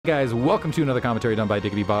Guys, welcome to another commentary done by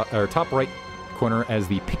Diggity. Top right corner as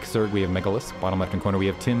the pink Zerg, we have Megalisk. Bottom left hand corner, we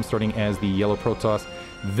have Tim starting as the yellow Protoss.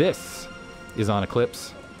 This is on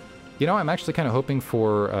Eclipse. You know, I'm actually kind of hoping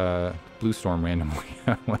for Blue Storm randomly.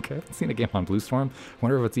 Like, I haven't seen a game on Blue Storm.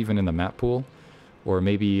 Wonder if it's even in the map pool. Or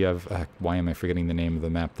maybe of... why am I forgetting the name of the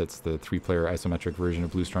map that's the 3-player isometric version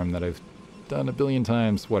of Blue Storm that I've done a billion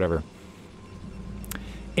times? Whatever.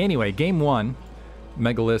 Anyway, game one.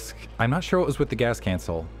 Megalisk. I'm not sure what was with the gas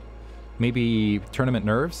cancel. Maybe tournament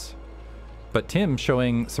nerves? But Tim,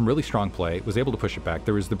 showing some really strong play, was able to push it back.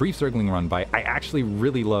 There was the brief Zergling run by. I actually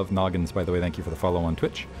really love Noggins, by the way. Thank you for the follow on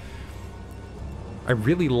Twitch. I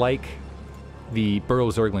really like the Burrow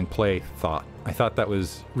Zergling play thought. I thought that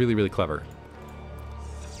was really, really clever.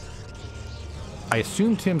 I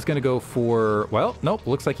assume Tim's going to go for... Well, nope.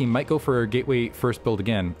 Looks like he might go for a Gateway first build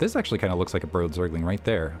again. This actually kind of looks like a Burrow Zergling right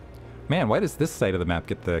there. Man, why does this side of the map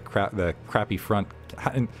get the crappy front?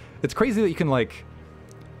 And it's crazy that you can, like,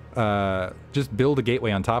 just build a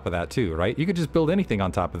gateway on top of that, too, right? You could just build anything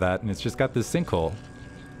on top of that, and it's just got this sinkhole.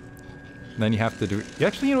 Then you have to do...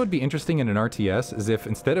 Actually, you know what would be interesting in an RTS is if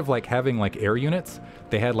instead of, like, having, like, air units,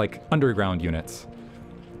 they had, like, underground units.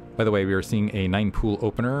 By the way, we are seeing a 9-pool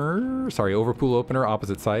opener... Sorry, overpool opener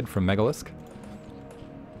opposite side from Megalisk.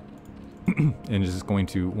 And is just going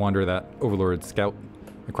to wander that Overlord Scout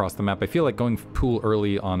across the map. I feel like going pool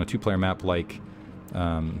early on a 2-player map like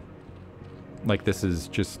this is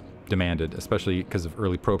just demanded, especially because of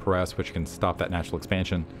early probe harass, which can stop that natural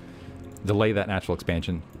expansion, delay that natural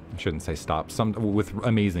expansion. I shouldn't say stop. Some with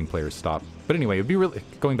amazing players stop. But anyway, it'd be really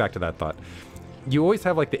going back to that thought. You always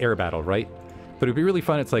have like the air battle, right? But it'd be really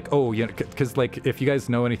fun. It's like, oh, you know, because like if you guys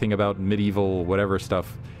know anything about medieval whatever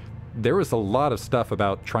stuff, there was a lot of stuff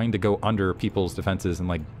about trying to go under people's defenses and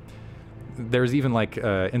like. There's even like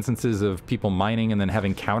instances of people mining and then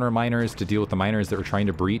having counter miners to deal with the miners that were trying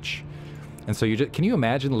to breach. And so you just, can you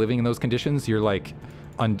imagine living in those conditions? You're like,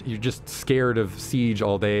 you're just scared of siege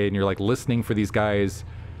all day, and you're like listening for these guys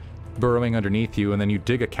burrowing underneath you, and then you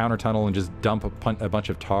dig a counter tunnel and just dump a bunch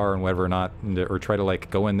of tar and whatever or not, or try to like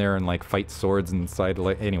go in there and like fight swords inside.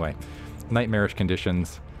 Anyway, nightmarish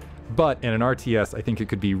conditions. But in an RTS, I think it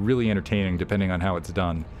could be really entertaining depending on how it's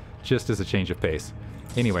done, just as a change of pace.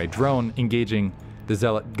 Anyway, drone engaging the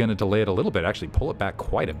Zealot, gonna delay it a little bit, actually pull it back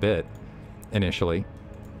quite a bit initially,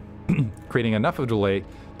 creating enough of a delay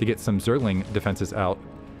to get some Zergling defenses out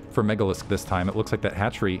for Megalisk this time. It looks like that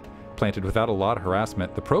hatchery planted without a lot of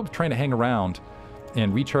harassment. The probe's trying to hang around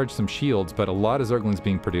and recharge some shields, but a lot of Zerglings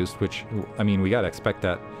being produced, which, I mean, we gotta expect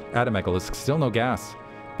that out of Megalisk. Still no gas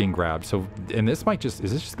being grabbed, so, and this might just,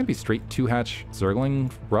 is this just gonna be straight 2-hatch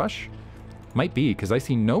Zergling rush? Might be, because I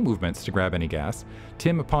see no movements to grab any gas.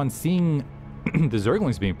 Tim, upon seeing the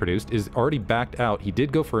Zerglings being produced, is already backed out. He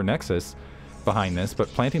did go for a Nexus behind this, but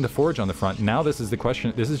planting the Forge on the front, now this is the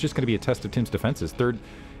question. This is just going to be a test of Tim's defenses. Third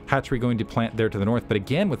hatchery going to plant there to the north, but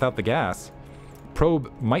again, without the gas.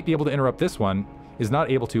 Probe might be able to interrupt this one, is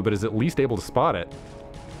not able to, but is at least able to spot it.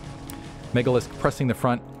 Megalisk pressing the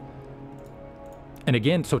front. And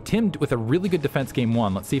again, so Tim with a really good defense game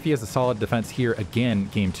one. Let's see if he has a solid defense here again,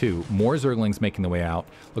 game two. More Zerglings making the way out.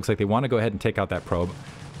 Looks like they want to go ahead and take out that probe.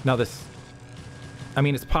 Now this, I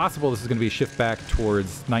mean, it's possible this is going to be a shift back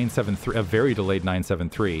towards 973, a very delayed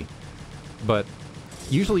 973. But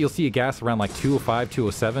usually you'll see a gas around like 205,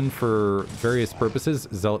 207 for various purposes.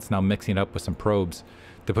 Zealot's now mixing it up with some probes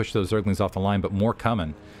to push those Zerglings off the line, but more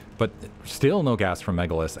coming. But still no gas from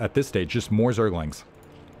Megalisk at this stage, just more Zerglings.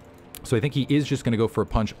 So I think he is just going to go for a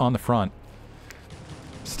punch on the front.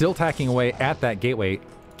 Still tacking away at that gateway.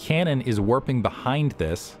 Cannon is warping behind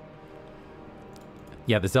this.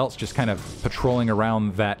 Yeah, the Zealot's just kind of patrolling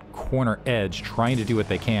around that corner edge, trying to do what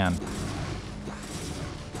they can.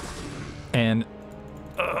 And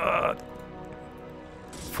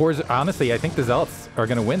honestly, I think the Zealots are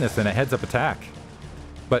going to win this in a heads-up attack.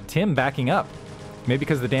 But Tim backing up. Maybe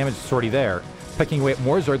because the damage is already there. Pecking away at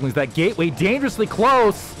more Zerglings. That gateway dangerously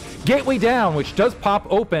close. Gateway down, which does pop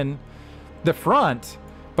open the front,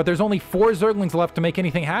 but there's only 4 Zerglings left to make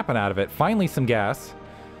anything happen out of it. Finally some gas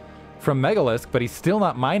from Megalisk, but he's still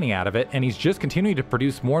not mining out of it, and he's just continuing to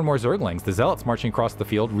produce more and more Zerglings. The Zealots marching across the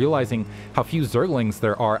field, realizing how few Zerglings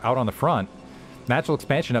there are out on the front. Natural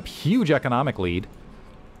expansion up, huge economic lead.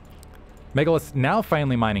 Megalisk now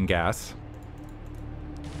finally mining gas.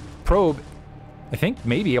 Probe, I think,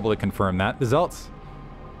 may be able to confirm that. The Zealots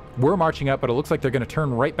were marching up, but it looks like they're going to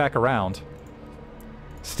turn right back around.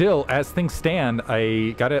 Still, as things stand, I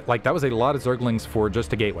got it, like, that was a lot of Zerglings for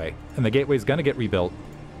just a gateway. And the gateway's going to get rebuilt.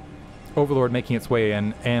 Overlord making its way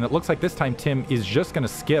in, and it looks like this time Tim is just going to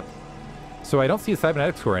skip. So I don't see a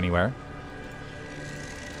cybernetics core anywhere.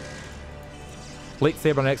 late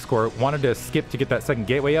cybernetics core wanted to skip to get that second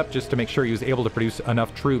gateway up just to make sure he was able to produce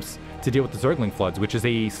enough troops to deal with the Zergling floods, which is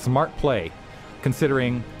a smart play,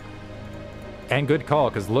 considering, and good call,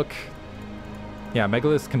 because look, yeah,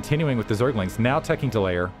 Megalisk continuing with the Zerglings, now teching to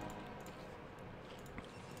layer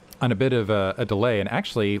on a bit of a delay, and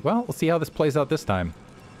actually, well, we'll see how this plays out this time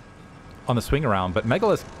on the swing around, but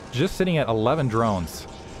Megalisk just sitting at 11 drones.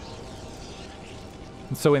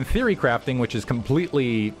 So in theory crafting, which is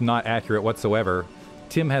completely not accurate whatsoever,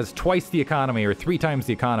 Tim has twice the economy, or 3 times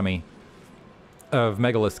the economy of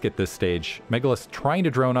Megalisk at this stage. Megalisk trying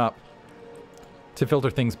to drone up to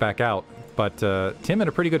filter things back out, but Tim in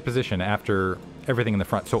a pretty good position after everything in the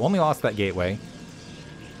front. So only lost that gateway.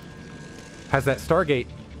 Has that Stargate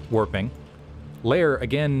warping. Layer,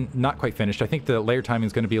 again, not quite finished. I think the layer timing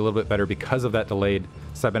is going to be a little bit better because of that delayed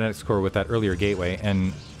cybernetics core with that earlier gateway,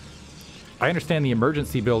 and I understand the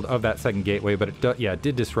emergency build of that second gateway, but it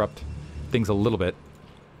did disrupt things a little bit.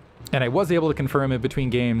 And I was able to confirm in between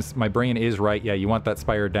games, my brain is right. Yeah, you want that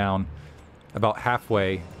Spire down about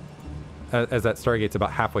halfway, as that Stargate's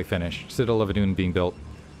about halfway finished. Citadel of Adun being built.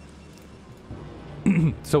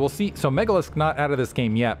 So we'll see. So Megalisk not out of this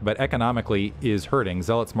game yet, but economically is hurting.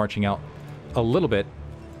 Zealots marching out a little bit.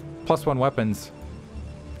 +1 weapons.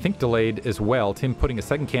 I think delayed as well. Tim putting a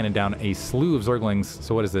second cannon down, a slew of Zerglings.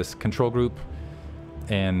 So what is this? Control group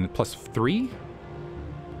and +3?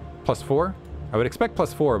 +4? I would expect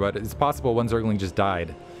 +4, but it's possible one Zergling just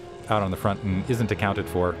died out on the front and isn't accounted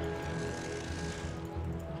for.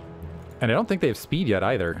 And I don't think they have speed yet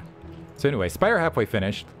either. So anyway, Spire halfway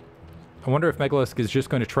finished. I wonder if Megalisk is just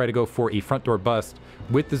going to try to go for a front door bust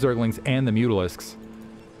with the Zerglings and the Mutalisks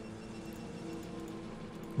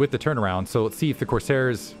with the turnaround. So let's see if the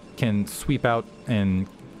Corsairs can sweep out and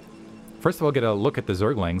first of all get a look at the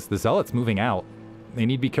Zerglings. The Zealots moving out. They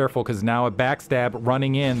need to be careful because now a backstab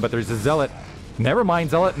running in, but there's a Zealot. Never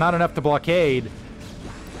mind, Zealot, not enough to blockade.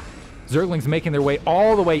 Zerglings making their way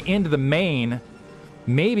all the way into the main.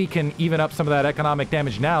 Maybe can even up some of that economic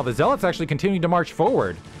damage now. The Zealots actually continuing to march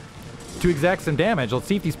forward to exact some damage. Let's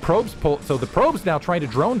see if these probes pull. So the probes now trying to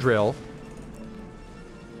drone drill.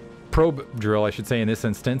 Probe drill, I should say, in this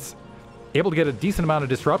instance. Able to get a decent amount of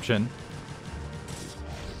disruption.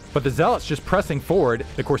 But the Zealots just pressing forward.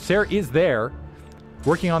 The Corsair is there,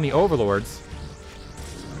 working on the Overlords.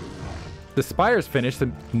 The Spire's finished.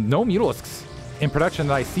 No Mutalisks in production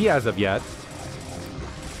that I see as of yet.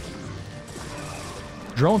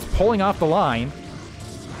 Drones pulling off the line.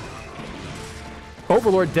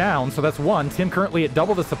 Overlord down, so that's one. Tim currently at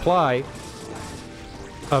double the supply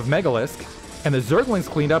of Megalisk. And the Zerglings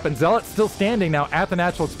cleaned up, and Zealot's still standing now at the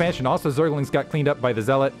natural expansion. Also, Zerglings got cleaned up by the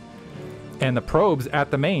Zealot and the probes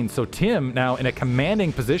at the main. So Tim now in a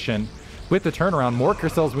commanding position with the turnaround. More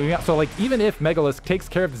Curcels moving out. So, like, even if Megalisk takes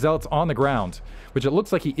care of the Zealots on the ground, which it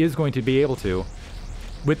looks like he is going to be able to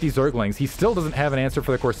with these Zerglings, he still doesn't have an answer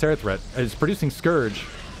for the Corsair threat. It's producing Scourge,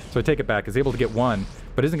 so I take it back. Is able to get one,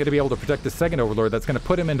 but isn't going to be able to protect the second Overlord. That's going to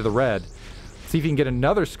put him into the red. See if he can get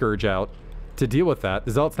another Scourge out to deal with that.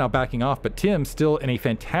 The Zealots now backing off, but Tim still in a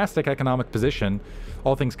fantastic economic position,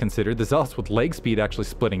 all things considered. The Zealots with leg speed actually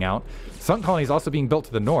splitting out. Sunk Colony is also being built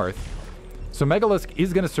to the north. So Megalisk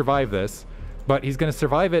is going to survive this, but he's going to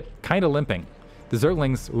survive it kind of limping. The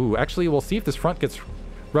Zerglings, ooh, actually we'll see if this front gets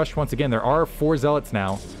rushed once again. There are 4 Zealots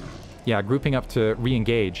now. Yeah, grouping up to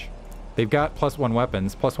re-engage. They've got +1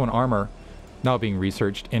 weapons, +1 armor now being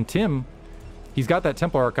researched. And Tim, he's got that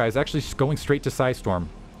Templar Archives actually going straight to Psystorm.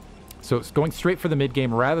 So it's going straight for the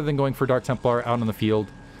mid-game rather than going for Dark Templar out on the field.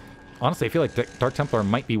 Honestly, I feel like Dark Templar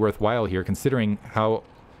might be worthwhile here, considering how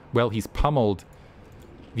well he's pummeled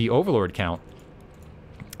the Overlord count.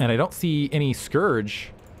 And I don't see any Scourge.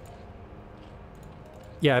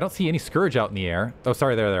 Yeah, I don't see any Scourge out in the air. Oh,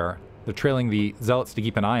 sorry, there they are. They're trailing the Zealots to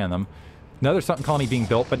keep an eye on them. Another Sunken Colony being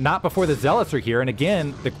built, but not before the Zealots are here. And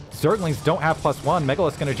again, the Zerglings don't have +1.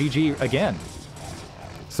 Megalisk gonna GG again.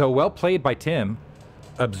 So well played by Tim.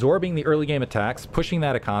 Absorbing the early game attacks, pushing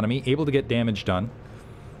that economy, able to get damage done,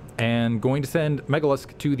 and going to send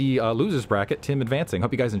Megalisk to the losers bracket. Tim advancing.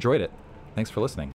 Hope you guys enjoyed it. Thanks for listening.